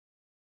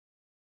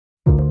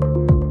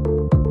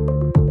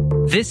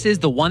This is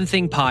the One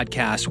Thing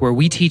podcast, where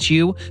we teach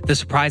you the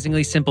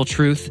surprisingly simple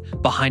truth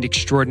behind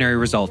extraordinary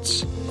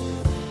results.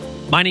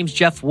 My name's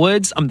Jeff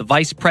Woods. I'm the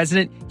vice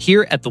president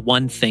here at the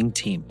One Thing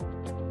team.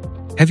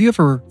 Have you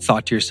ever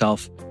thought to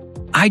yourself,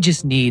 I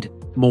just need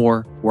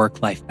more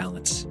work-life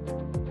balance?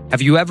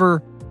 Have you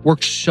ever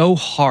worked so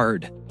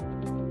hard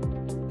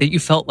that you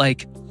felt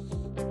like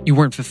you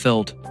weren't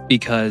fulfilled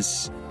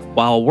because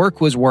while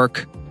work was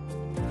work,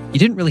 you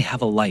didn't really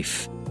have a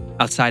life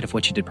outside of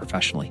what you did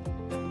professionally?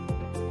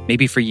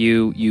 Maybe for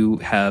you, you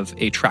have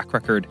a track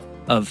record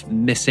of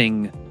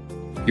missing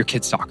your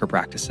kids' soccer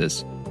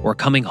practices or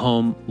coming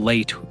home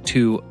late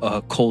to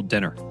a cold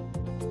dinner.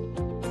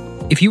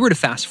 If you were to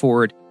fast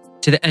forward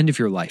to the end of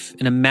your life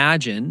and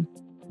imagine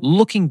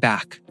looking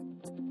back,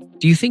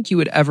 do you think you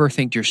would ever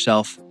think to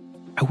yourself,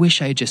 I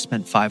wish I had just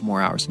spent 5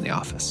 more hours in the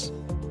office?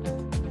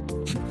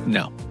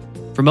 No.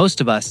 For most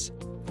of us,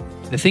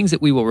 the things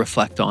that we will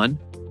reflect on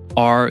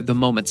are the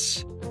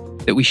moments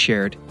that we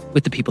shared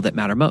with the people that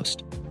matter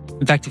most.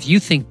 In fact, if you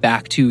think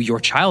back to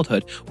your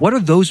childhood, what are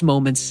those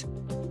moments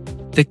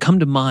that come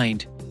to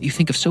mind that you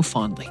think of so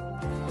fondly?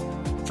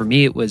 For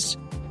me, it was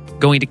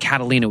going to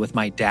Catalina with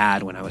my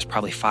dad when I was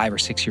probably 5 or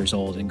 6 years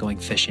old and going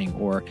fishing,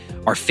 or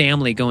our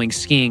family going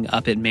skiing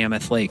up at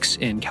Mammoth Lakes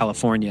in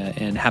California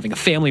and having a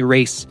family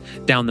race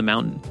down the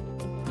mountain.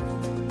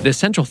 The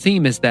central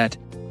theme is that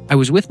I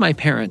was with my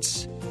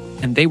parents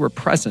and they were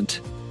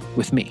present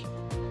with me.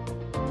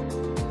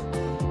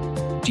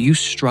 Do you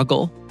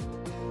struggle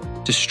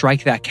to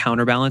strike that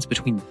counterbalance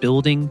between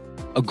building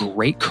a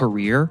great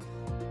career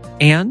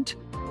and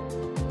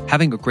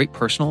having a great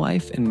personal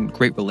life and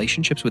great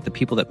relationships with the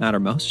people that matter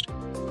most?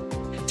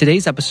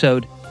 Today's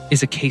episode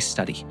is a case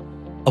study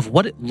of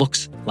what it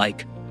looks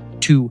like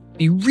to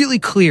be really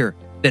clear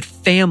that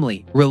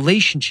family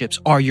relationships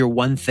are your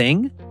one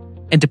thing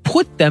and to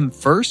put them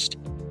first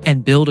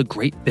and build a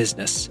great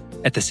business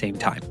at the same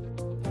time.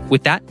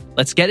 With that,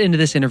 let's get into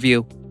this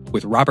interview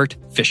with Robert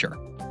Fischer.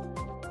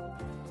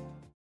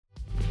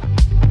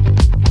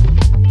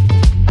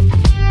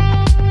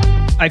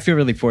 I feel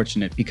really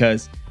fortunate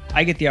because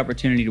I get the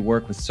opportunity to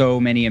work with so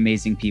many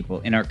amazing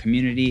people in our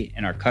community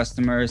and our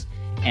customers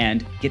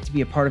and get to be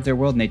a part of their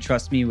world, and they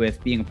trust me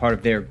with being a part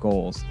of their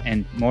goals.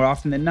 And more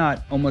often than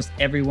not, almost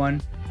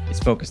everyone is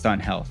focused on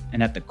health.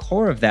 And at the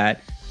core of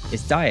that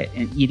is diet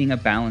and eating a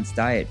balanced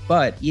diet.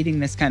 But eating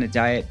this kind of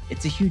diet,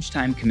 it's a huge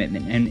time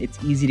commitment and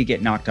it's easy to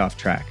get knocked off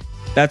track.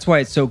 That's why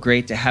it's so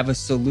great to have a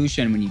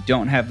solution when you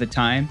don't have the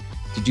time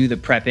to do the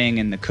prepping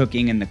and the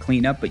cooking and the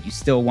cleanup, but you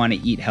still want to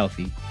eat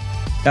healthy.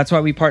 That's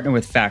why we partner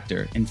with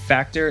Factor. And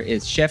Factor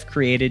is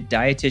chef-created,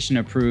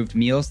 dietitian-approved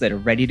meals that are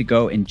ready to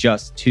go in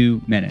just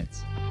 2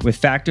 minutes. With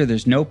Factor,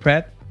 there's no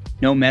prep,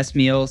 no mess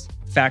meals.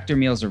 Factor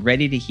meals are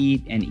ready to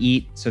heat and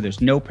eat, so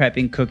there's no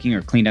prepping, cooking,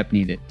 or cleanup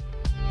needed.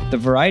 The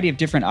variety of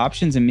different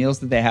options and meals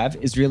that they have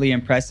is really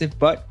impressive,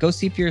 but go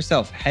see for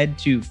yourself. Head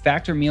to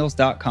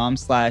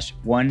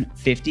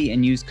factormeals.com/150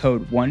 and use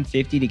code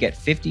 150 to get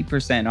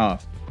 50%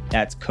 off.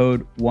 That's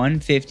code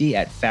 150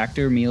 at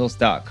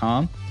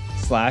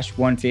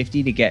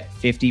factormeals.com/150 to get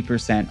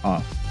 50%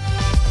 off.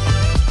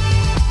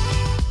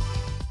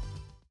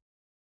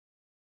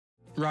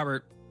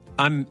 Robert,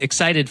 I'm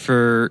excited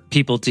for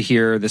people to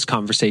hear this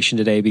conversation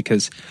today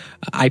because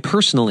I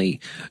personally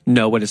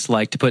know what it's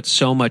like to put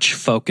so much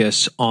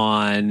focus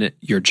on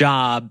your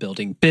job,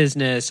 building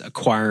business,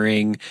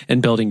 acquiring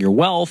and building your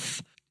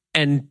wealth.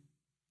 And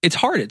it's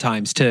hard at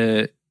times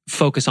to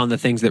focus on the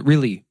things that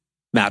really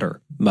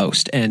matter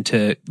most and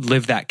to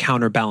live that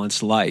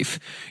counterbalanced life.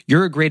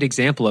 You're a great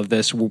example of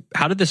this.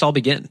 How did this all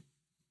begin?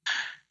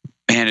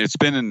 Man, it's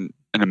been an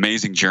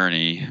amazing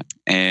journey,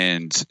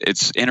 and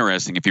it's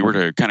interesting. If you were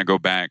to kind of go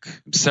back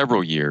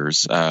several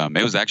years,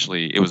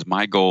 it was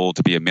my goal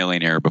to be a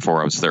millionaire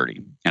before I was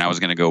 30, and I was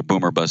going to go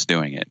boom or bust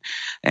doing it.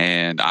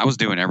 And I was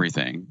doing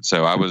everything.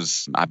 So I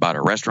bought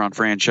a restaurant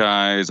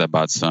franchise, I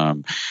bought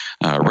some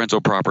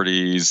rental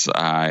properties,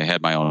 I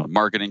had my own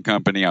marketing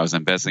company, I was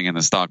investing in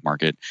the stock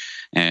market.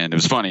 And it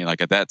was funny,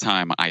 like at that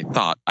time, I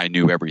thought I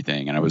knew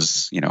everything, and I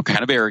was,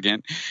 kind of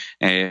arrogant.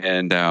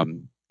 And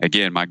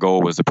again, my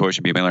goal was to push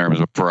and be a millionaire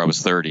before I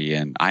was 30,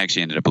 and I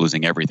actually ended up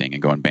losing everything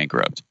and going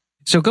bankrupt.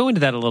 So go into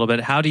that a little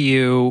bit.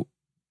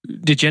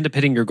 Did you end up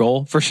hitting your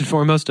goal, first and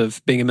foremost,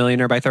 of being a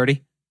millionaire by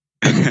 30?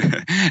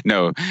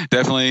 No,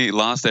 definitely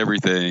lost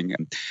everything.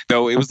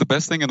 Though it was the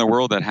best thing in the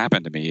world that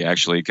happened to me,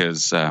 actually,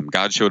 because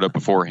God showed up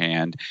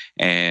beforehand,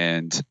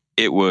 and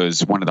it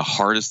was one of the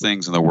hardest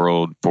things in the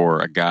world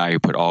for a guy who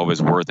put all of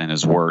his worth in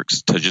his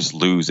works to just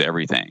lose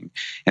everything.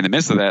 In the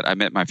midst of that, I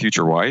met my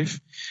future wife,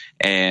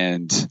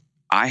 and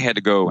I had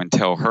to go and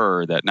tell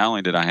her that not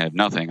only did I have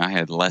nothing, I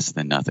had less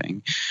than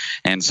nothing.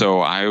 And so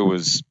I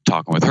was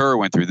talking with her,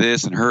 went through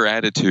this, and her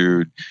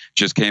attitude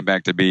just came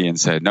back to me and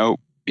said,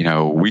 nope,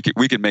 we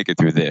can make it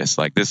through this.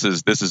 Like, this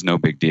is no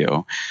big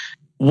deal.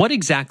 What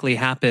exactly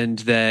happened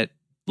that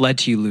led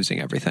to you losing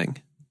everything?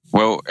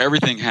 Well,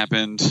 everything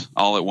happened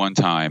all at one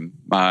time.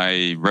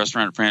 My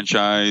restaurant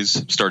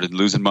franchise started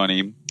losing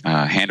money,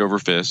 hand over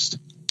fist.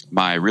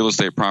 my real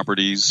estate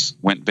properties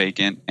went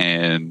vacant,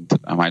 and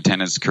my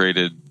tenants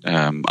created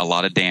a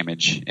lot of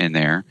damage in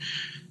there.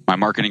 My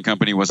marketing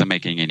company wasn't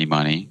making any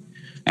money,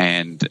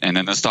 and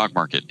then the stock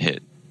market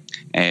hit,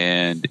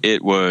 and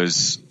it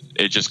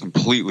just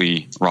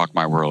completely rocked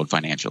my world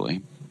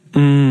financially.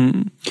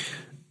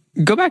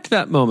 Go back to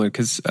that moment,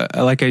 because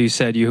I like how you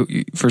said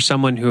you for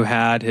someone who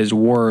had his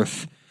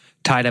worth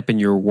tied up in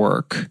your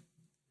work,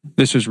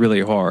 this was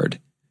really hard.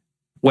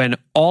 When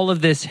all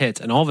of this hits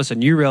and all of a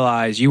sudden you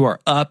realize you are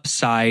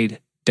upside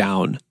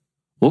down,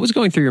 what was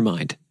going through your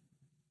mind?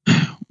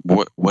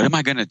 What am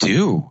I going to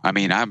do? I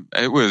mean,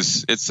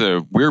 it's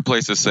a weird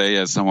place to say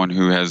as someone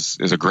who is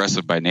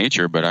aggressive by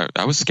nature, but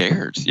I was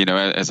scared. You know,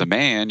 as a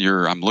man,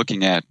 I'm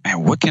looking at,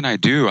 man, what can I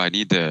do? I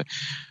need to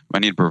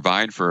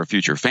provide for a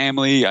future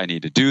family. I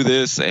need to do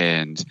this.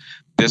 And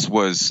this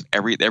was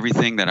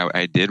everything that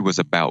I did was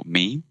about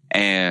me.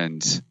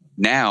 And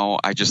now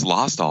I just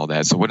lost all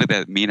that. So what did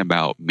that mean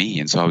about me?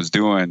 And so I was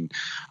doing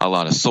a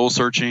lot of soul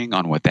searching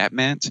on what that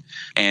meant,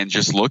 and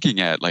just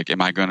looking at, like,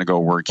 am I going to go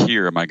work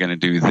here? Am I going to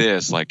do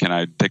this? Like, can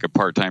I take a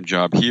part-time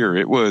job here?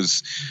 It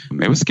was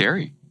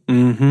scary.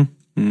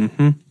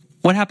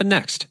 What happened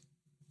next?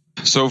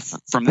 So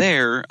from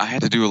there, I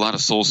had to do a lot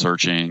of soul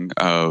searching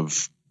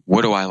of,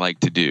 what do I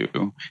like to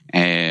do?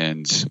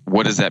 And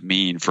what does that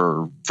mean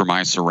for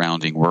my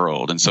surrounding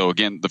world? And so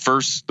again, the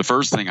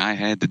first thing I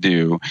had to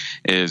do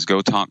is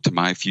go talk to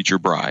my future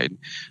bride,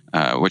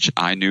 which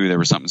I knew there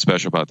was something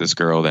special about this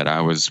girl,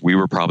 that we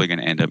were probably going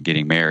to end up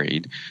getting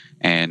married.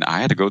 And I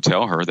had to go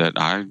tell her that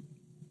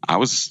I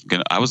was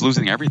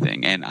losing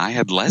everything, and I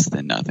had less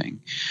than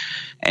nothing.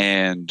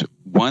 And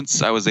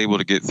once I was able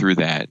to get through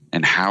that,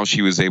 and how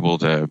she was able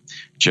to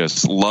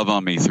just love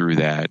on me through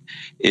that,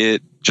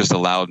 it just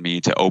allowed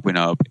me to open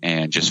up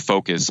and just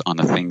focus on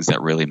the things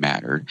that really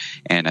mattered.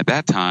 And at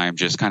that time,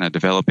 just kind of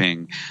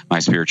developing my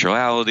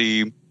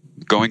spirituality,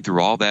 going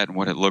through all that and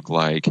what it looked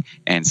like,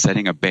 and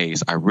setting a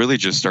base, I really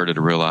just started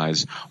to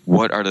realize,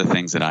 what are the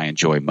things that I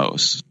enjoy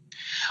most?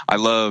 I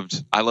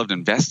loved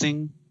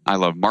investing. I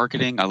love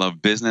marketing, I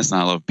love business, and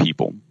I love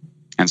people.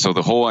 And so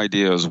the whole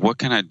idea is, what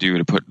can I do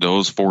to put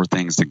those four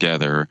things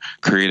together,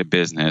 create a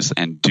business,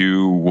 and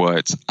do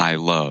what I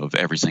love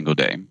every single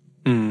day?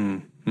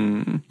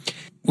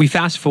 We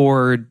fast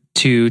forward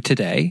to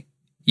today.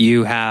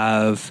 You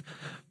have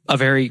a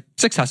very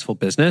successful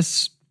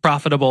business,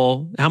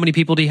 profitable. How many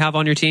people do you have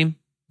on your team?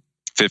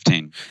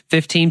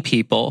 15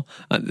 people.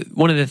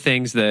 One of the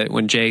things that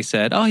when Jay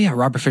said, oh yeah,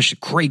 Robert Fischer,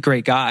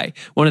 great guy.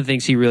 One of the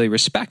things he really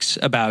respects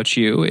about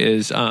you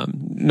is,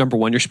 number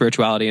one, your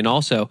spirituality, and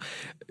also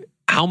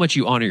how much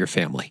you honor your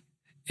family.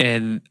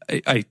 And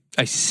I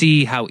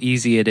see how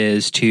easy it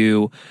is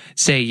to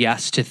say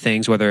yes to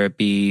things, whether it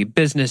be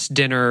business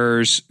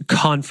dinners,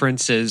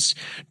 conferences,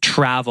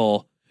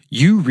 travel.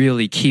 You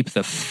really keep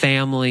the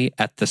family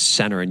at the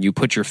center, and you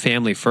put your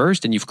family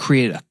first, and you've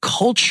created a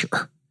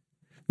culture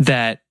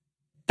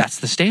that's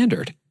the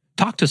standard.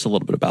 Talk to us a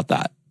little bit about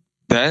that.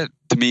 That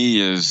to me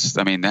is,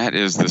 that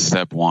is the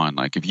step one.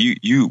 Like, if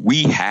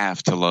we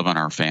have to love on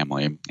our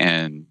family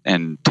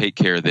and take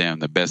care of them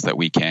the best that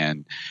we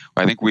can.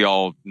 I think we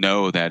all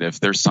know that if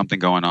there's something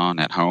going on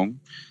at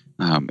home,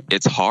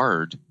 it's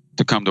hard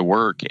to come to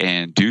work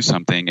and do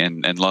something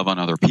and love on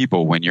other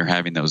people when you're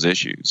having those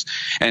issues.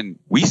 And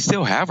we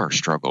still have our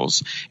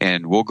struggles,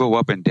 and we'll go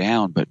up and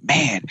down. But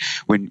man,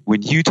 when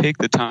you take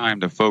the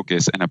time to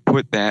focus and to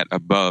put that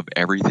above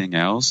everything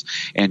else,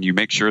 and you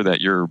make sure that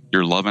you're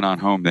loving on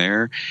home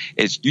there,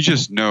 you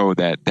just know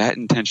that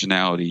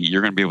intentionality,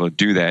 you're going to be able to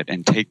do that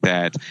and take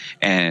that,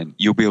 and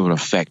you'll be able to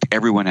affect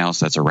everyone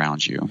else that's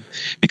around you.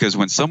 Because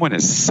when someone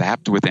is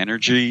sapped with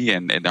energy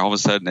and all of a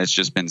sudden it's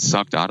just been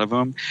sucked out of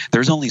them,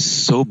 there's only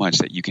so much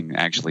that you can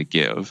actually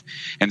give.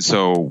 And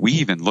so we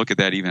even look at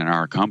that even in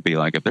our company.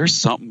 Like, if there's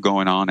something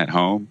going on at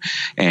home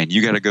and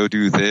you got to go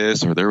do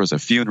this, or there was a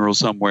funeral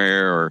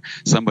somewhere, or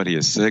somebody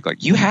is sick,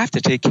 like, you have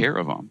to take care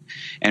of them.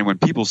 And when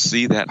people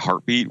see that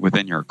heartbeat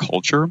within your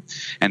culture,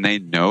 and they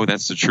know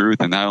that's the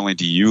truth, and not only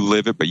do you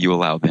live it, but you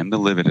allow them to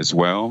live it as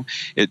well,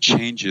 it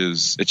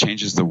changes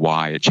the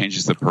why, it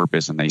changes the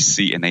purpose, and they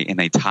see, and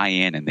they tie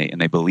in, and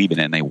they believe in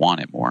it, and they want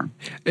it more.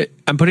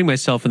 I'm putting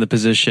myself in the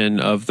position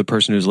of the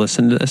person who's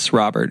listened to this,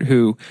 Robert,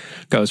 who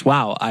goes,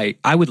 wow,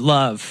 I would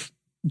love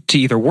to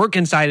either work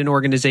inside an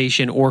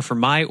organization, or for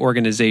my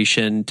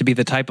organization to be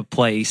the type of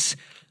place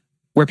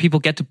where people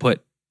get to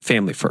put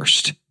family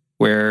first,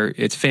 where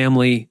it's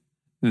family,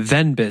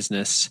 then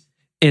business,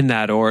 in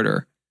that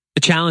order.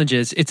 The challenge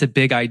is it's a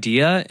big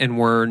idea, and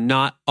we're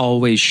not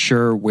always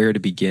sure where to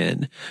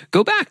begin.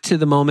 Go back to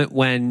the moment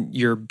when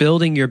you're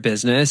building your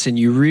business and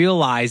you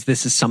realize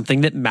this is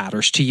something that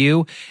matters to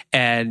you,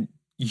 and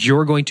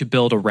you're going to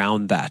build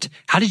around that.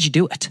 How did you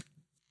do it?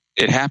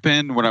 It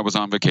happened when I was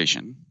on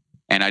vacation,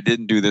 and I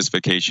didn't do this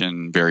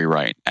vacation very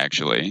right,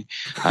 actually.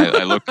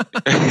 I looked,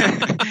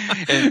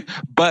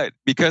 but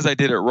because I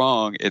did it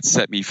wrong, it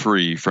set me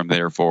free from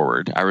there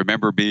forward. I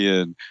remember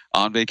being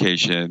on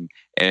vacation,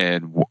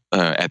 And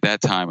at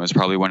that time, it was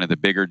probably one of the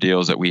bigger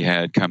deals that we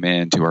had come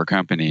into our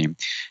company.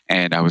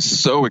 And I was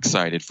so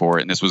excited for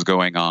it. And this was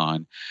going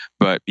on.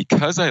 But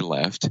because I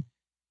left,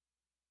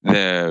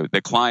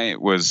 the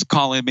client was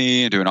calling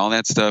me and doing all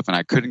that stuff, and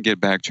I couldn't get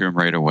back to him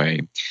right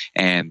away.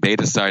 And they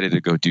decided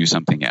to go do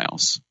something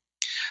else.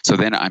 So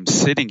then I'm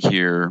sitting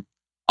here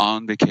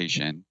on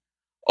vacation,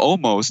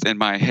 almost in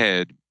my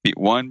head,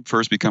 one,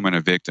 first becoming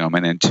a victim,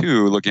 and then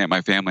two, looking at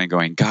my family and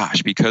going,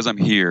 gosh, because I'm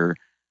here,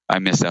 I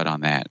missed out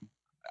on that.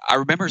 I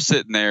remember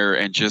sitting there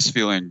and just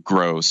feeling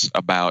gross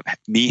about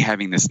me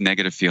having this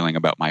negative feeling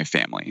about my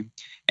family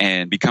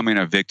and becoming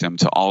a victim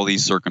to all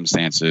these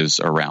circumstances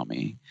around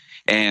me.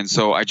 And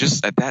so I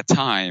just, at that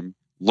time,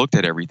 looked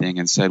at everything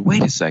and said,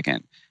 wait a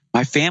second,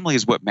 my family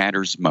is what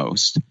matters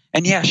most.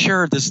 And yeah,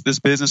 sure, this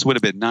business would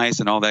have been nice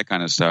and all that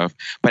kind of stuff,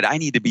 but I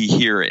need to be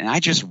here. And I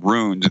just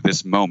ruined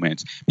this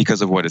moment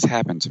because of what has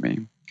happened to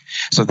me.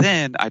 So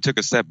then I took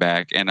a step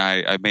back and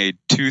I made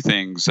two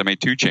things. I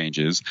made two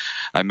changes.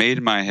 I made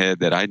in my head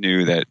that I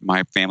knew that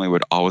my family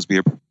would always be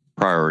a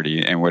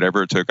priority, and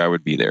whatever it took, I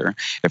would be there.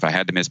 If I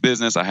had to miss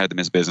business, I had to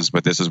miss business,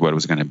 but this is what it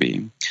was going to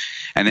be.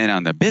 And then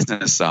on the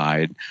business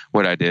side,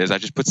 what I did is I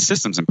just put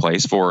systems in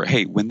place for,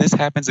 hey, when this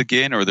happens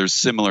again or there's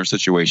similar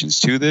situations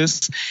to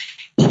this,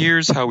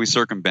 here's how we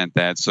circumvent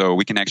that so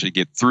we can actually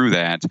get through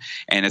that.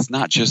 And it's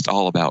not just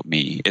all about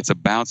me. It's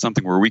about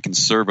something where we can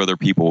serve other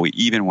people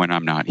even when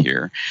I'm not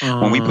here.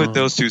 When we put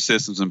those two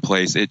systems in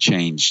place, it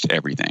changed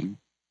everything.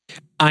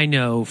 I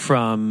know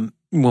from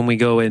when we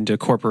go into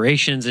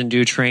corporations and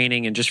do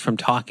training and just from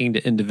talking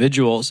to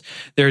individuals,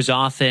 there's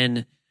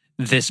often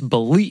this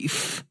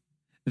belief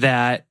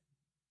that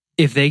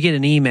if they get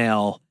an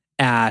email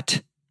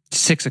at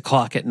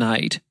 6:00 at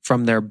night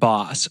from their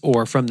boss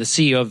or from the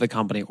CEO of the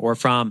company or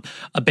from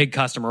a big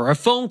customer or a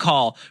phone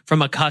call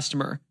from a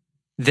customer,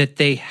 that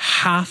they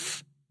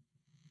have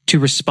to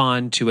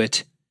respond to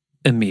it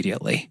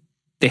immediately.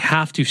 They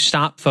have to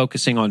stop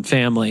focusing on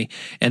family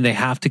and they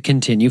have to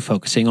continue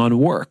focusing on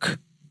work.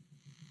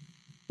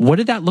 What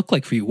did that look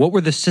like for you? What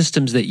were the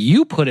systems that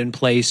you put in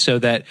place so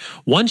that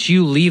once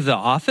you leave the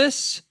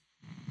office,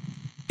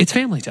 it's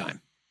family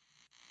time?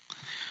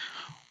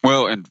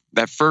 Well, and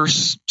that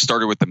first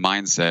started with the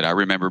mindset. I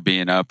remember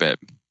being up at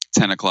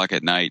 10:00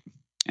 at night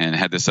and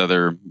had this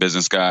other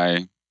business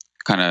guy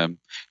kind of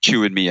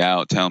chewing me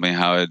out, telling me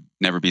how I'd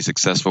never be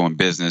successful in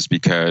business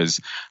because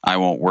I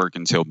won't work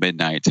until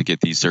midnight to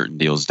get these certain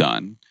deals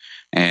done.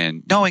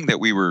 And knowing that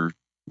we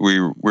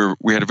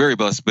had a very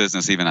blessed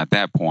business even at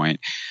that point,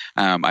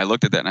 I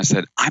looked at that and I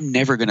said, I'm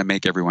never going to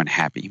make everyone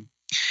happy.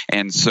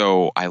 And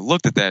so I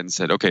looked at that and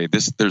said, okay,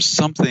 there's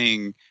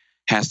something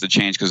has to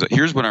change, because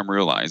here's what I'm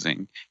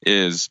realizing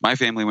is my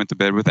family went to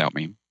bed without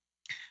me.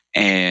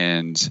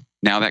 And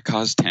now that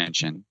caused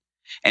tension.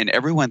 And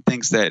everyone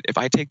thinks that if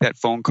I take that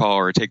phone call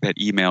or take that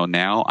email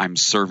now, I'm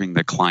serving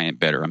the client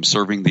better. I'm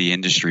serving the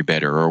industry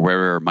better or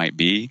wherever it might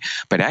be.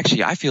 But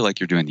actually, I feel like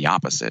you're doing the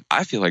opposite.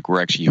 I feel like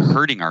we're actually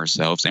hurting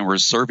ourselves and we're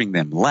serving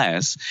them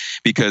less,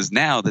 because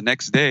now the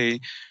next day,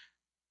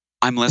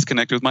 I'm less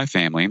connected with my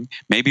family.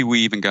 Maybe we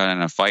even got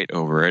in a fight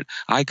over it.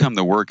 I come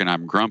to work and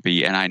I'm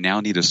grumpy and I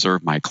now need to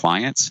serve my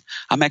clients.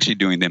 I'm actually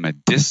doing them a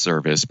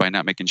disservice by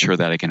not making sure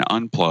that I can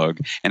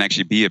unplug and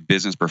actually be a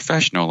business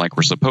professional like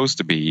we're supposed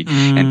to be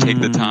and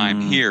take the time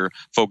here,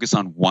 focus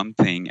on one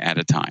thing at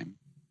a time.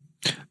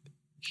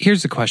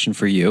 Here's a question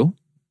for you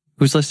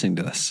who's listening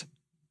to this.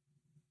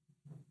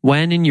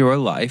 When in your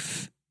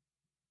life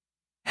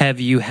have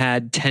you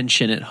had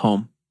tension at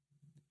home?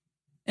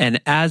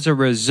 And as a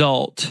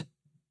result,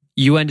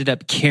 you ended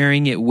up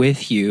carrying it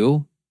with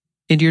you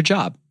into your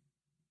job.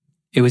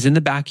 It was in the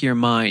back of your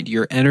mind.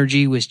 Your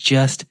energy was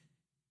just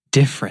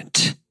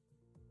different.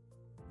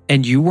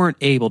 And you weren't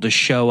able to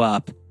show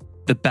up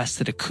the best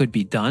that it could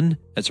be done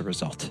as a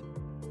result.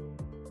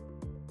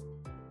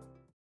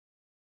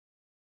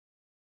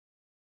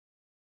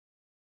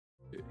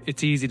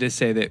 It's easy to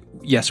say that,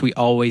 yes, we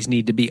always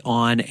need to be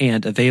on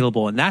and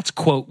available. And that's,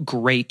 quote,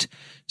 great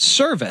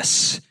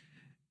service.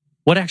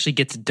 What actually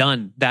gets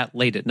done that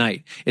late at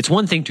night? It's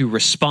one thing to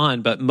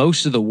respond, but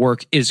most of the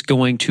work is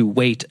going to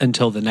wait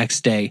until the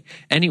next day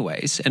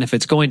anyways. And if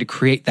it's going to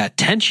create that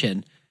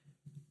tension,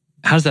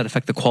 how does that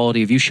affect the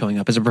quality of you showing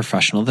up as a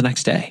professional the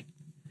next day?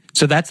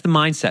 So that's the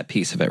mindset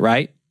piece of it,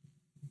 right?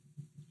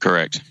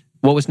 Correct.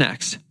 What was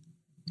next?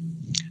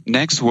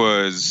 Next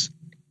was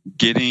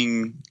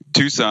getting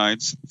two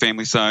sides,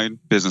 family side,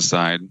 business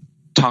side,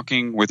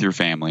 talking with your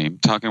family,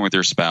 talking with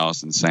your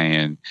spouse and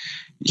saying,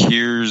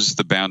 here's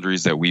the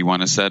boundaries that we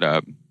want to set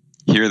up.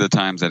 Here are the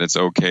times that it's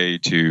okay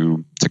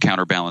to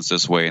counterbalance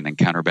this way and then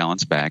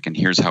counterbalance back. And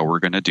here's how we're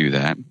going to do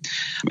that.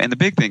 And the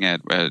big thing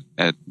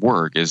at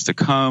work is to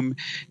come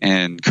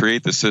and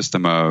create the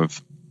system of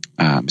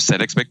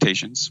set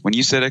expectations. When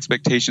you set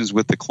expectations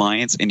with the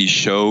clients and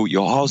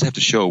you'll always have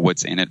to show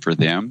what's in it for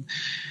them.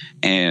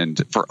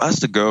 And for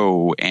us to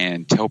go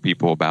and tell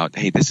people about,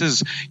 hey,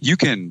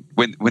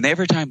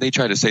 every time they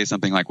try to say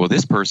something like, well,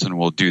 this person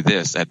will do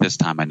this at this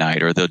time of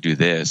night, or they'll do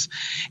this.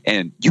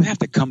 And you have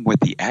to come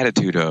with the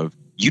attitude of,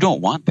 you don't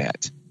want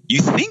that.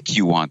 you think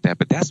you want that,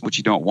 but that's what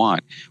you don't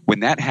want.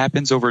 When that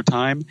happens over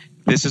time,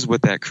 this is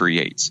what that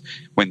creates.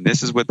 When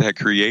this is what that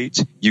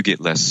creates, you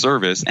get less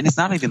service. And it's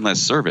not even less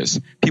service.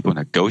 People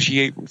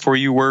negotiate for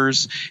you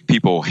worse.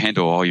 People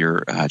handle all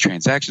your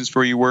transactions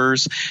for you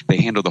worse. They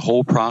handle the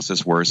whole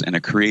process worse. And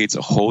it creates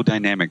a whole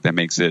dynamic that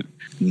makes it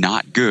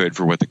not good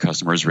for what the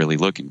customer is really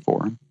looking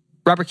for.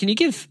 Robert, can you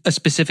give a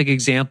specific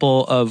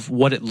example of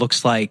what it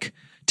looks like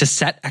to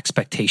set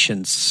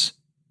expectations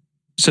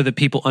so that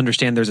people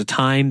understand there's a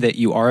time that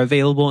you are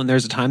available and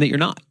there's a time that you're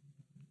not?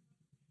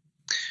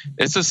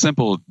 It's a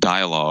simple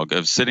dialogue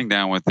of sitting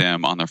down with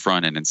them on the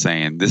front end and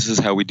saying, this is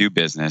how we do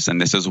business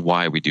and this is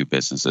why we do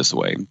business this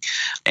way.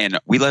 And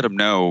we let them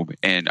know,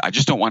 and I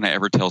just don't want to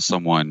ever tell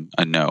someone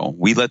a no.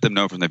 We let them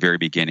know from the very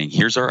beginning,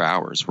 here's our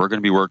hours. We're going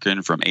to be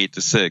working from 8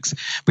 to 6,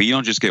 but you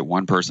don't just get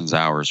one person's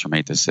hours from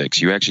 8 to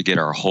 6. You actually get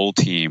our whole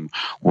team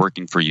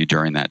working for you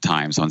during that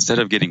time. So instead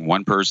of getting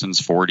one person's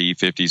 40,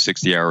 50,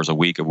 60 hours a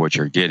week of what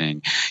you're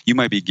getting, you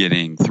might be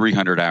getting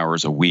 300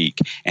 hours a week.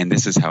 And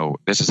this is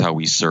how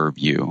we serve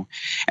you.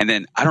 And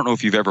then I don't know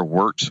if you've ever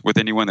worked with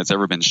anyone that's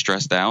ever been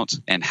stressed out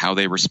and how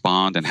they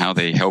respond and how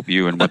they help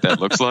you and what that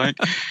looks like.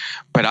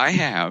 But I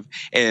have.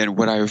 And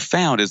what I've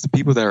found is the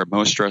people that are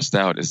most stressed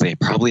out is they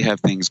probably have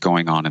things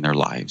going on in their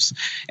lives.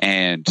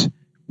 And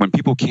when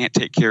people can't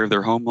take care of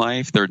their home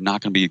life, they're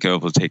not going to be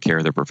able to take care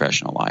of their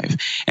professional life.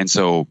 And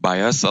so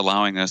by us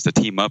allowing us to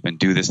team up and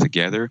do this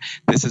together,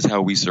 this is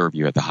how we serve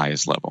you at the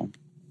highest level.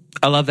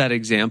 I love that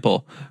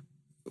example.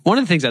 One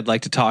of the things I'd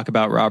like to talk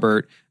about,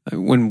 Robert,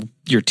 when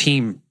your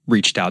team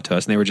reached out to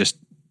us and they were just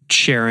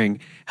sharing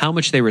how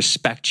much they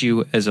respect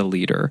you as a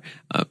leader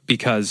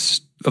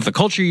because of the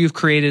culture you've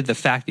created, the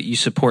fact that you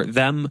support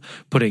them,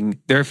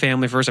 putting their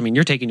family first. I mean,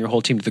 you're taking your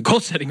whole team to the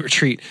goal-setting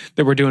retreat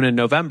that we're doing in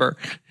November.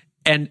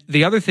 And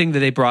the other thing that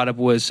they brought up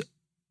was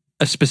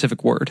a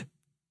specific word,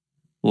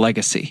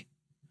 legacy.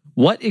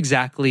 What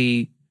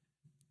exactly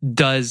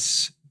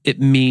does it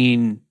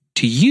mean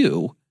to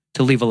you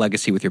to leave a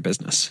legacy with your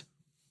business?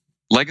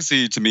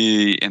 Legacy to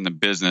me in the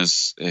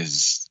business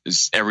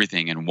is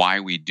everything and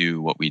why we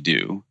do what we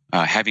do.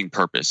 Having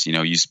purpose.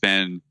 You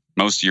spend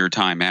most of your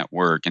time at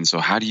work. And so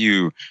how do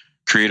you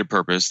create a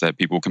purpose that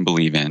people can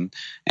believe in?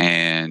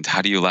 And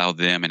how do you allow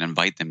them and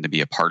invite them to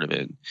be a part of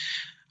it?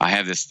 I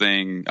have this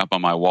thing up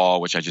on my wall,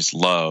 which I just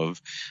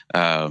love.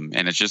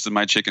 And it's just in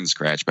my chicken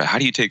scratch. But how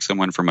do you take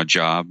someone from a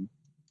job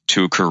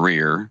to a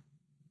career,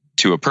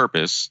 to a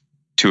purpose,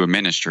 to a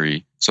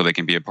ministry so they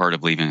can be a part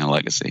of leaving a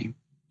legacy?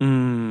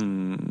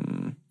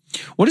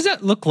 What does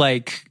that look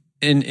like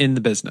in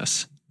the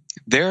business?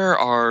 There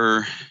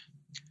are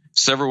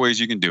several ways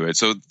you can do it.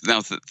 So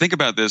now think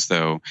about this,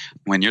 though.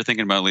 When you're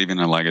thinking about leaving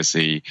a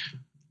legacy,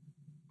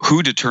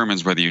 who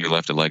determines whether you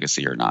left a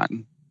legacy or not?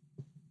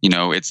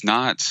 It's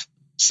not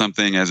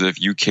something as if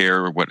you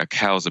care what a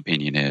cow's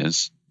opinion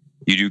is.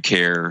 You do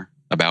care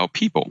about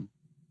people.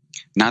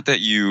 Not that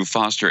you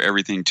foster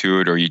everything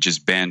to it or you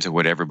just bend to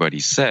what everybody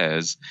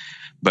says,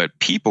 but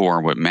people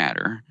are what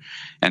matter.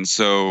 And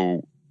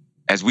so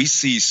as we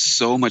see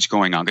so much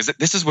going on, because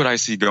this is what I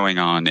see going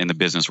on in the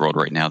business world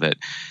right now,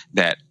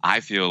 that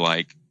I feel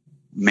like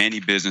many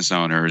business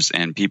owners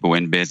and people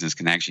in business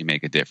can actually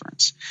make a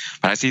difference.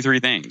 But I see three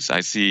things.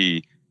 I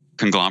see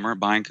conglomerate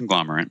buying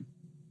conglomerate.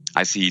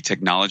 I see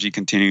technology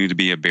continuing to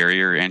be a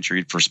barrier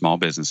entry for small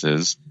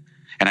businesses.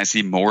 And I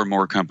see more and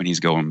more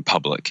companies going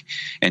public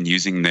and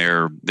using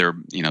their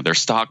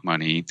stock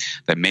money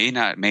that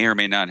may or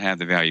may not have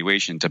the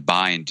valuation to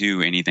buy and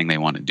do anything they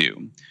want to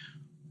do.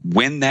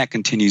 When that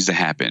continues to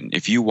happen,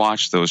 if you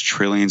watch those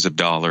trillions of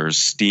dollars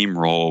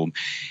steamroll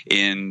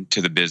into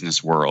the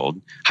business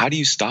world, how do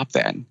you stop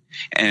that?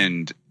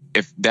 And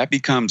if that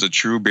becomes a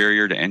true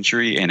barrier to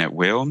entry, and it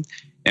will,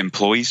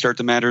 employees start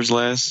to matter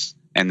less,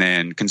 and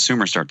then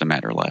consumers start to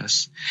matter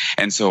less.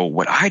 And so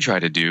what I try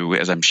to do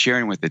is I'm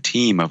sharing with the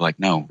team of like,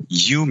 no,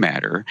 you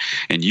matter.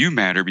 And you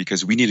matter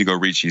because we need to go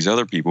reach these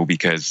other people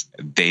because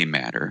they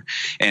matter.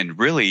 And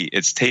really,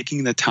 it's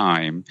taking the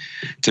time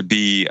to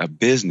be a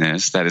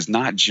business that is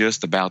not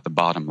just about the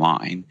bottom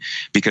line,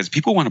 because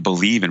people want to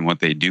believe in what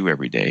they do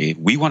every day.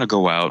 We want to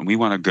go out and we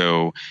want to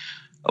go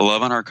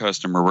love on our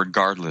customer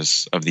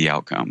regardless of the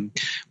outcome.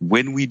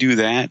 When we do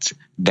that,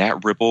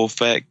 that ripple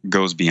effect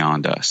goes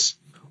beyond us.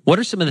 What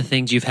are some of the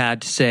things you've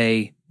had to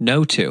say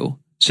no to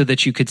so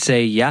that you could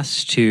say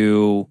yes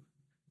to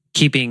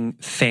keeping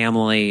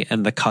family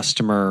and the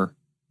customer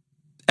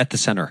at the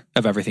center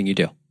of everything you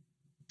do?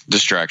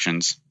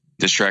 Distractions.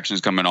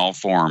 Distractions come in all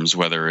forms,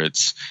 whether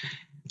it's,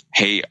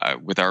 hey,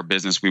 with our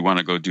business, we want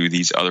to go do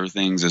these other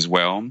things as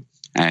well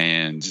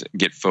and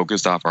get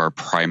focused off our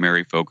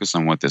primary focus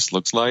on what this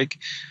looks like.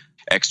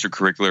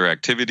 Extracurricular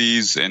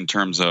activities in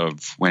terms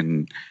of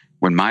when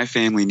my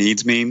family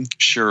needs me,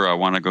 sure, I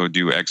want to go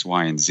do X,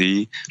 Y, and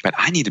Z, but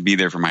I need to be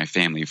there for my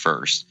family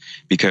first.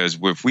 Because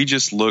if we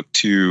just look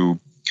to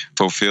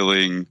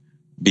fulfilling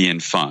being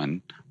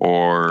fun,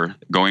 or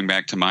going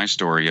back to my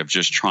story of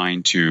just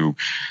trying to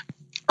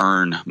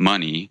earn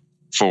money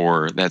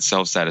for that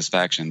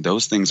self-satisfaction,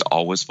 those things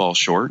always fall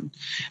short. And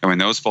when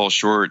those fall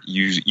short,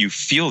 you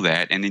feel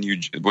that. And then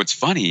what's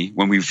funny,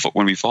 when we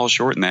fall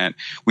short in that,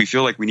 we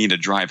feel like we need to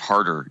drive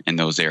harder in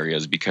those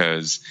areas,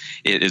 because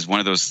it is one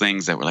of those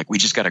things that we're like, we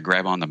just got to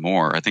grab on to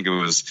more. I think it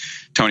was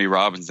Tony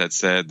Robbins that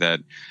said that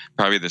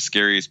probably the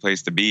scariest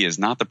place to be is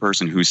not the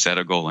person who set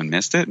a goal and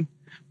missed it,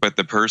 but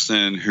the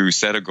person who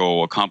set a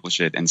goal,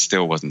 accomplished it, and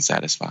still wasn't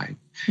satisfied.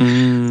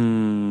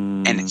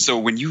 And so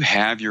when you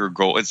have your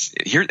goal, it's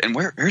here. And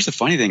here's the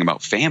funny thing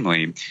about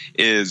family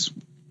is,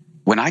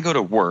 when I go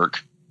to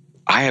work,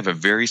 I have a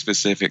very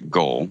specific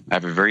goal. I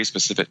have a very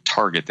specific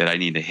target that I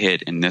need to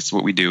hit, and that's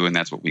what we do, and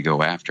that's what we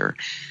go after.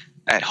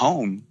 At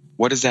home,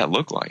 what does that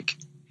look like?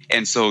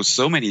 And so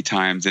many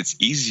times it's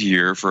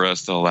easier for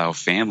us to allow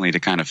family to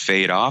kind of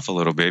fade off a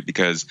little bit,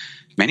 because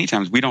many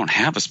times we don't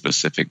have a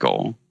specific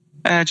goal.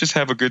 Just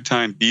have a good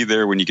time, be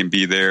there when you can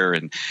be there,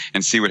 and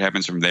see what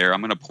happens from there.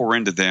 I'm going to pour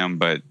into them,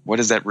 but what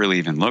does that really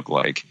even look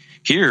like?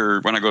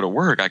 Here, when I go to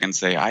work, I can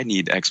say, I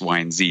need X, Y,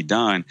 and Z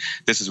done.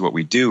 This is what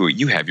we do.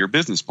 You have your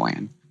business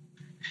plan.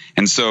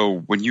 And so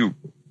when you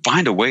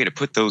find a way to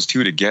put those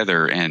two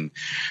together and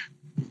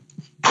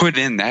put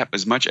in that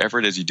as much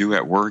effort as you do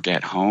at work,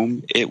 at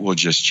home, it will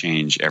just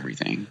change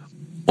everything.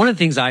 One of the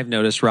things I've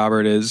noticed,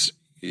 Robert, is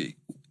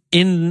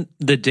in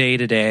the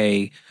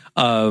day-to-day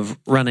of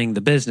running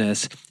the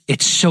business,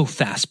 it's so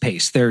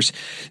fast-paced. There's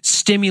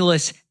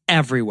stimulus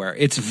everywhere.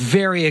 It's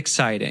very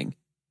exciting.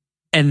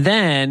 And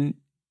then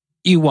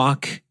you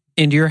walk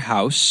into your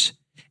house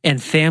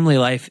and family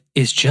life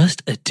is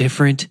just a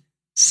different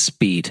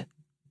speed.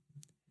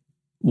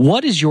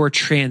 What does your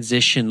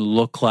transition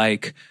look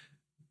like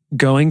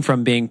going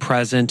from being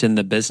present in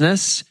the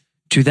business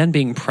to then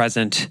being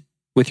present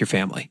with your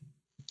family?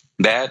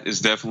 That is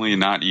definitely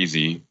not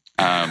easy.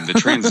 The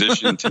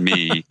transition to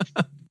me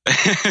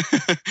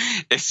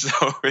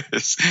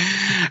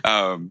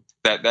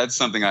that's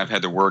something I've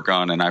had to work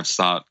on, and I've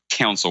sought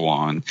counsel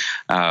on.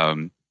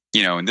 And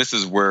this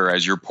is where,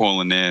 as you're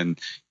pulling in,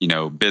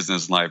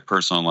 business life,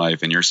 personal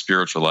life, and your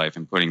spiritual life,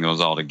 and putting those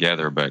all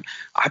together. But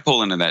I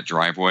pull into that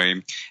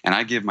driveway and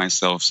I give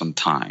myself some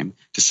time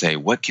to say,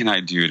 what can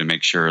I do to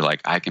make sure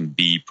like I can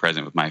be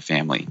present with my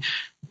family?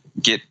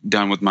 Get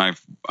done with my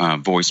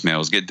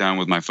voicemails, get done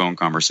with my phone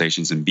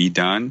conversations, and be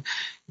done.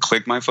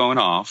 Click my phone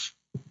off,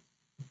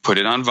 put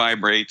it on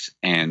vibrate,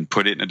 and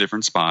put it in a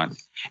different spot,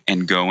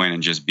 and go in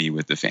and just be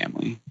with the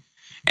family.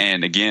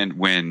 And again,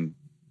 when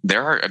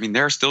there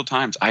are still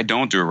times I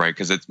don't do it right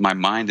because my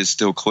mind is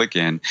still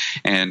clicking,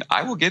 and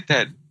I will get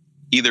that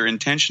either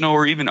intentional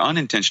or even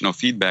unintentional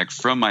feedback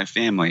from my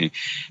family,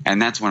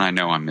 and that's when I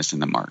know I'm missing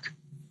the mark.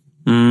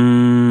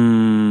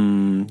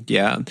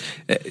 Yeah.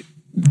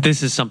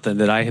 This is something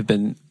that I have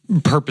been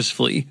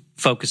purposefully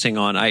focusing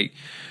on. I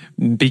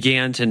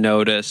began to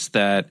notice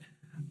that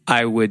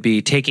I would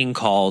be taking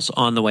calls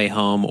on the way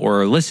home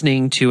or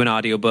listening to an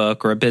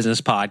audiobook or a business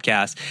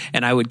podcast,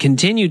 and I would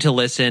continue to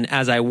listen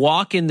as I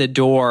walk in the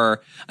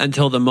door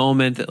until the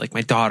moment that like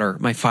my daughter,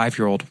 my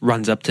 5-year-old,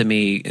 runs up to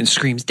me and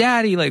screams,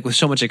 "Daddy," like with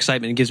so much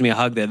excitement and gives me a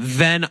hug that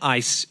then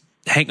I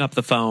hang up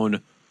the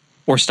phone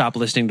or stop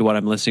listening to what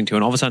I'm listening to.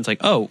 And all of a sudden it's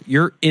like, oh,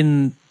 you're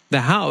in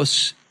the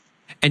house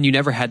and you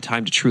never had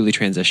time to truly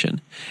transition.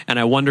 And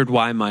I wondered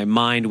why my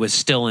mind was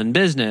still in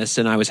business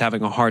and I was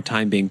having a hard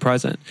time being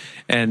present.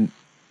 And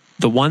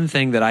the one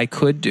thing that I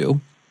could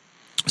do,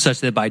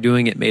 such that by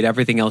doing it made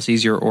everything else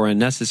easier or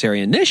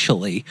unnecessary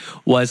initially,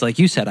 was like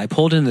you said, I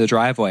pulled into the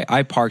driveway,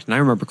 I parked, and I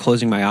remember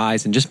closing my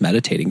eyes and just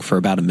meditating for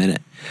about a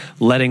minute,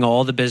 letting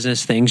all the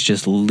business things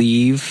just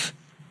leave,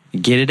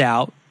 get it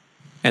out.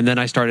 And then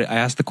I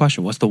asked the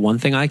question, what's the one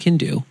thing I can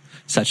do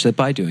such that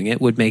by doing it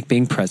would make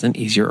being present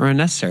easier or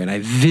unnecessary? And I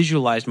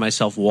visualized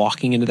myself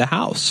walking into the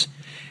house.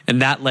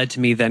 And that led to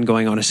me then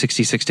going on a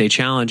 66-day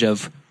challenge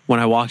of when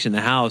I walked in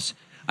the house,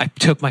 I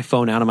took my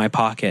phone out of my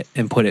pocket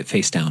and put it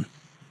face down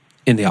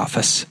in the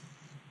office.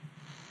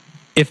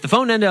 If the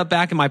phone ended up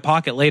back in my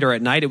pocket later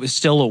at night, it was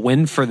still a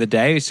win for the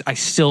day. I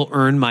still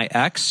earned my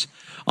X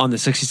on the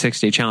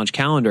 66-day challenge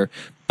calendar,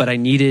 but I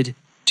needed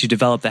to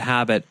develop the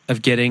habit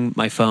of getting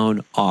my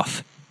phone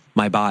off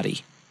my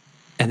body.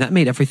 And that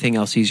made everything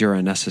else easier or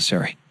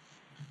unnecessary.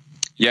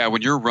 Yeah,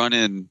 when you're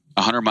running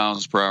 100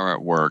 miles per hour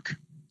at work,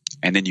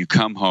 and then you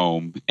come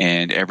home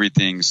and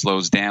everything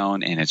slows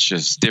down and it's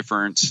just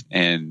different,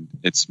 and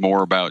it's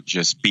more about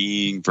just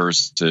being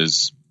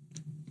versus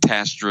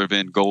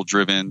task-driven,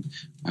 goal-driven.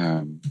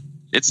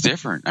 It's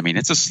different. I mean,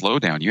 it's a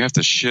slowdown. You have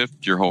to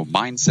shift your whole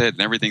mindset and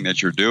everything that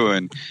you're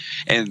doing.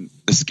 And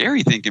the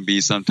scary thing can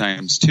be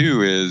sometimes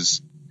too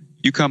is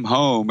you come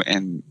home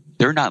and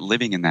they're not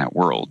living in that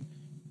world.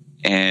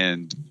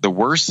 And the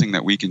worst thing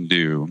that we can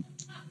do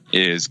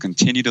is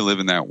continue to live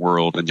in that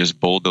world and just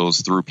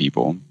bulldoze through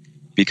people,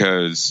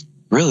 because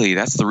really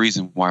that's the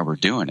reason why we're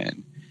doing it.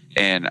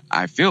 And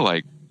I feel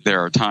like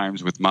there are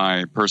times with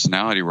my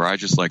personality where I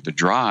just like to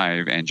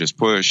drive and just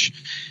push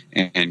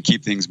and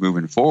keep things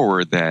moving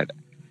forward, that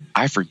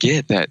I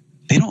forget that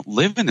they don't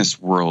live in this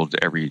world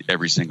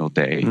every single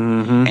day.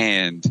 Mm-hmm.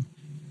 And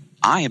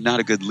I am not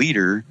a good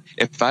leader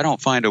if I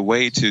don't find a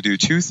way to do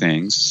two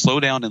things: slow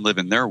down and live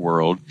in their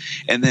world,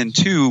 and then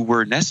two,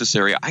 where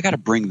necessary, I got to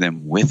bring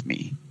them with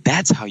me.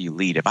 That's how you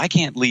lead. If I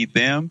can't lead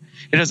them,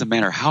 it doesn't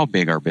matter how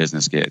big our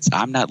business gets.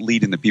 I'm not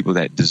leading the people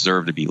that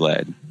deserve to be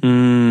led.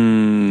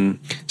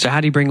 So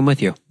how do you bring them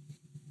with you?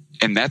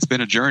 And that's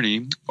been a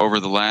journey over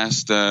the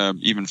last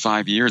even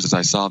 5 years as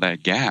I saw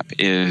that gap,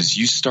 is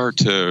you start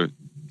to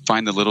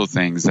find the little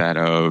things that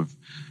of,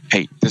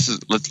 hey,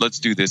 let's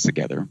do this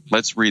together.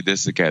 Let's read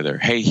this together.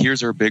 Hey,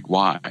 here's our big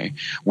why.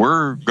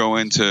 We're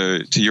going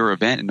to your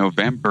event in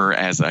November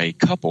as a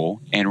couple,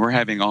 and we're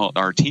having all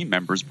our team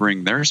members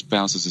bring their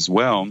spouses as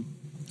well,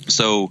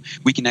 so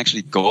we can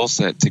actually goal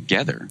set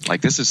together.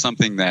 Like, this is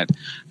something that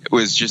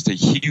was just a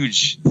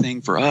huge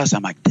thing for us.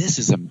 I'm like, this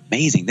is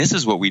amazing. This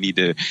is what we need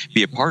to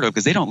be a part of,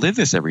 because they don't live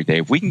this every day.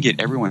 If we can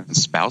get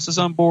everyone's spouses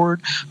on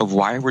board of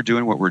why we're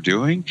doing what we're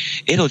doing,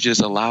 it'll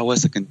just allow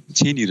us to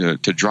continue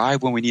to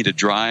drive when we need to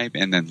drive,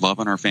 and then love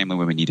on our family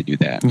when we need to do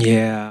that.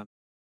 Yeah.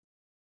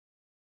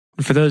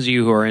 For those of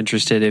you who are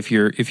interested, if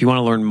you want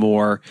to learn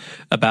more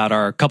about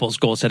our couples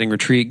goal setting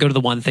retreat, go to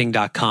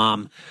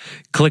theonething.com,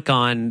 click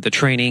on the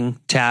training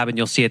tab, and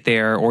you'll see it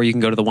there. Or you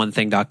can go to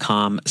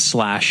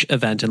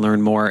theonething.com/event and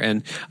learn more.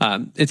 And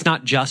it's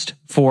not just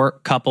for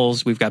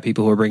couples. We've got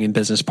people who are bringing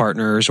business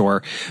partners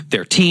or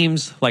their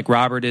teams, like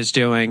Robert is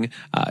doing.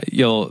 I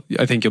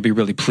think you'll be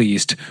really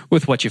pleased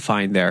with what you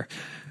find there.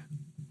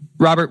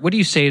 Robert, what do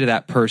you say to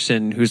that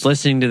person who's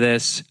listening to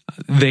this?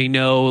 They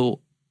know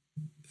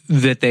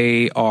that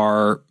they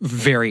are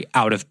very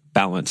out of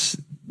balance.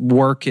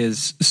 Work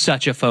is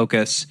such a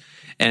focus,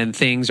 and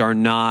things are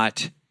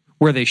not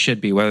where they should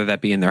be, whether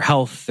that be in their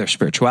health, their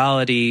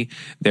spirituality,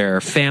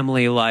 their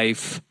family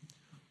life.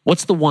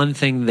 What's the one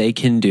thing they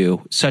can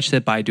do such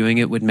that by doing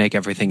it would make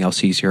everything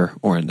else easier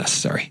or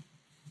unnecessary?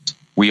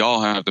 We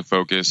all have to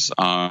focus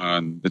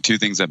on the two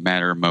things that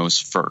matter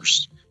most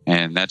first,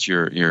 and that's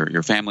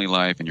your family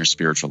life and your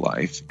spiritual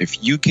life.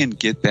 If you can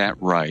get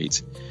that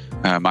right,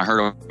 I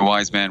heard a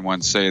wise man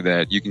once say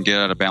that you can get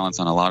out of balance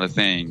on a lot of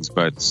things,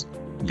 but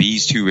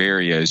these two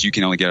areas, you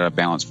can only get out of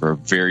balance for a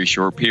very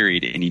short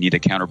period, and you need to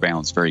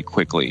counterbalance very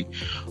quickly.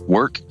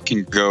 Work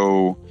can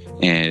go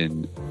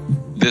in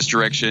this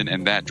direction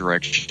and that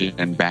direction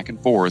and back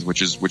and forth,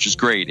 which is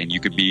great. And you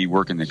could be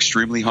working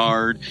extremely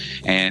hard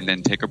and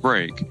then take a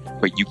break,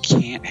 but you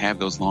can't have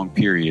those long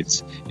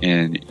periods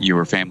in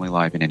your family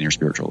life and in your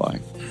spiritual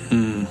life.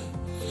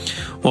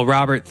 Well,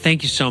 Robert,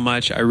 thank you so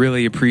much. I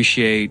really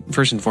appreciate,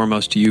 first and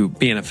foremost, you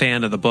being a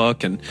fan of the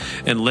book and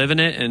living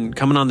it and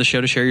coming on the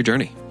show to share your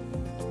journey.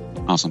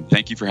 Awesome.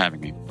 Thank you for having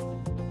me.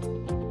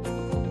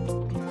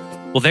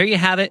 Well, there you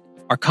have it,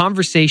 our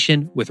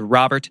conversation with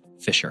Robert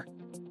Fischer.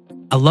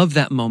 I love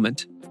that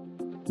moment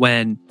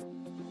when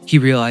he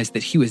realized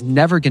that he was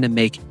never going to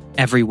make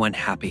everyone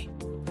happy.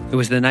 It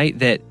was the night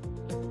that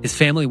his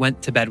family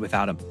went to bed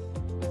without him.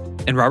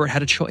 And Robert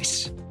had a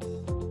choice.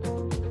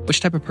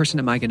 Which type of person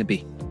am I going to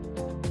be?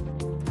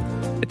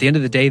 At the end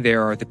of the day,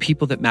 there are the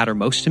people that matter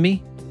most to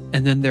me,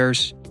 and then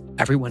there's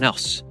everyone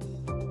else.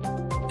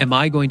 Am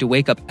I going to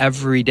wake up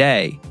every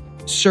day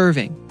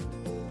serving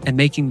and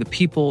making the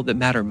people that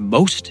matter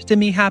most to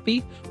me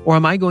happy? Or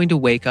am I going to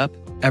wake up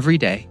every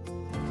day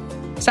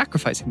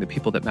sacrificing the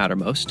people that matter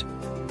most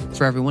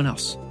for everyone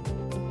else?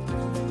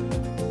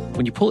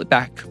 When you pull it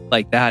back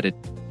like that, it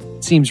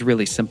seems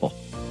really simple.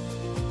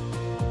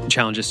 It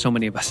challenges so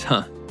many of us,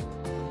 I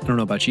don't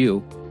know about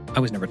you. I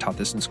was never taught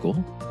this in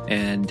school.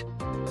 And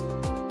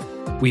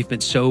we've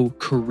been so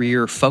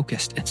career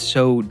focused and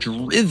so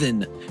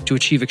driven to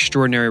achieve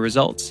extraordinary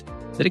results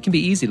that it can be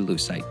easy to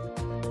lose sight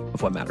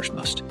of what matters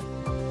most.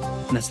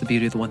 And that's the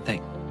beauty of the one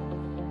thing.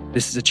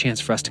 This is a chance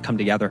for us to come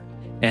together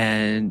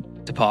and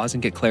to pause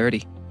and get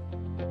clarity,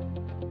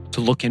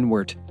 to look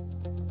inward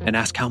and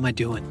ask, how am I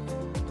doing?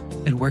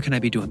 And where can I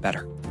be doing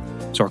better?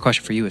 So our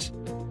question for you is,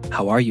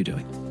 how are you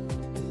doing?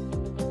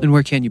 And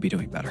where can you be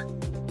doing better?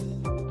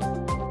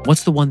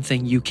 What's the one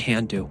thing you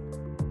can do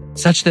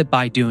such that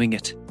by doing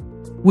it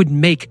would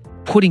make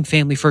putting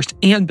family first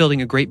and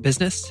building a great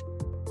business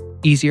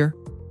easier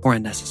or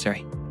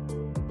unnecessary?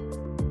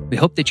 We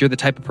hope that you're the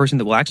type of person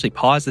that will actually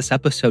pause this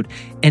episode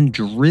and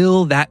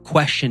drill that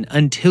question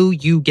until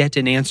you get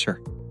an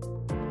answer.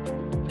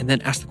 And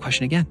then ask the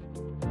question again.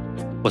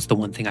 What's the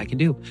one thing I can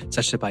do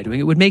such that by doing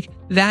it would make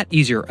that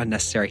easier or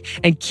unnecessary?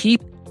 And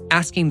keep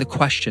asking the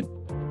question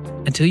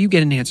until you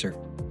get an answer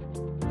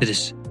that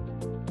is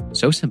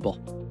so simple,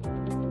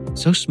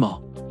 so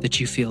small that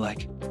you feel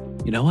like,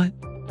 you know what?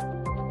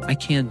 I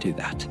can do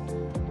that.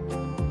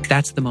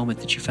 That's the moment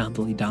that you found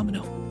the lead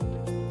domino.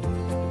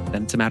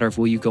 Then it's a matter of,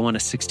 will you go on a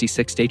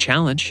 66-day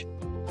challenge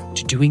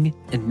to doing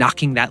and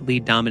knocking that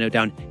lead domino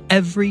down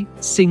every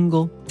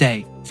single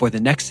day for the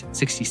next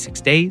 66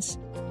 days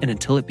and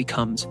until it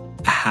becomes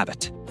a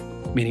habit,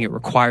 meaning it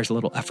requires a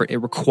little effort. It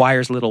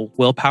requires a little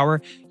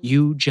willpower.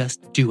 You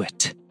just do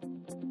it.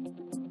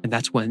 And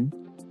that's when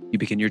you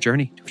begin your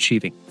journey to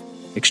achieving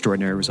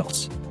extraordinary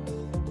results.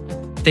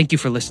 Thank you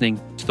for listening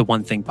to the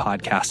One Thing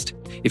podcast.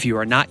 If you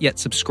are not yet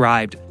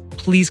subscribed,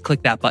 please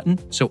click that button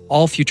so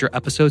all future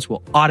episodes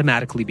will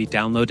automatically be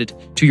downloaded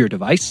to your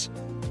device.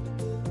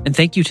 And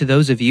thank you to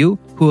those of you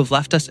who have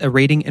left us a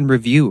rating and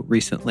review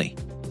recently.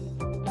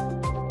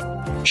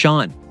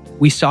 Sean,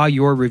 we saw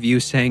your review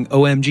saying,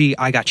 OMG,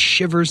 I got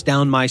shivers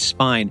down my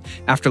spine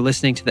after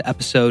listening to the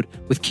episode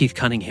with Keith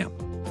Cunningham.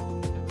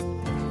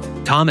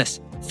 Thomas,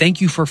 thank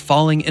you for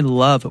falling in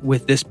love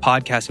with this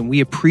podcast, and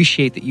we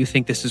appreciate that you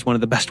think this is one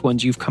of the best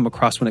ones you've come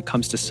across when it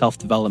comes to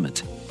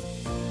self-development.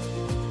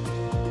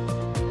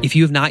 If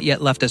you have not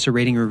yet left us a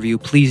rating and review,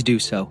 please do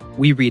so.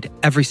 We read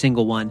every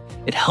single one.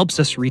 It helps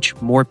us reach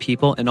more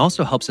people and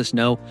also helps us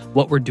know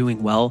what we're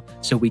doing well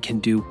so we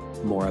can do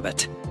more of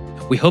it.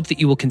 We hope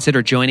that you will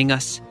consider joining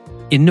us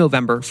in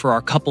November for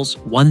our couples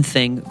One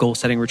Thing goal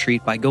setting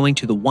retreat by going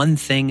to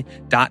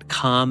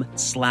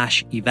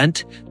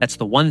theonething.com/event. That's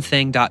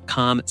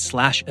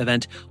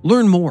theonething.com/event.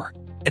 Learn more.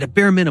 At a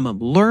bare minimum,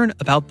 learn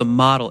about the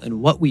model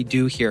and what we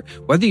do here.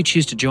 Whether you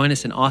choose to join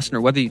us in Austin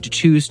or whether you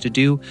choose to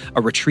do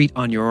a retreat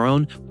on your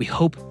own, we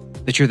hope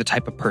that you're the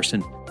type of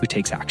person who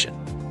takes action.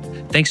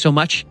 Thanks so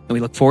much, and we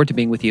look forward to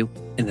being with you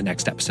in the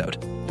next episode.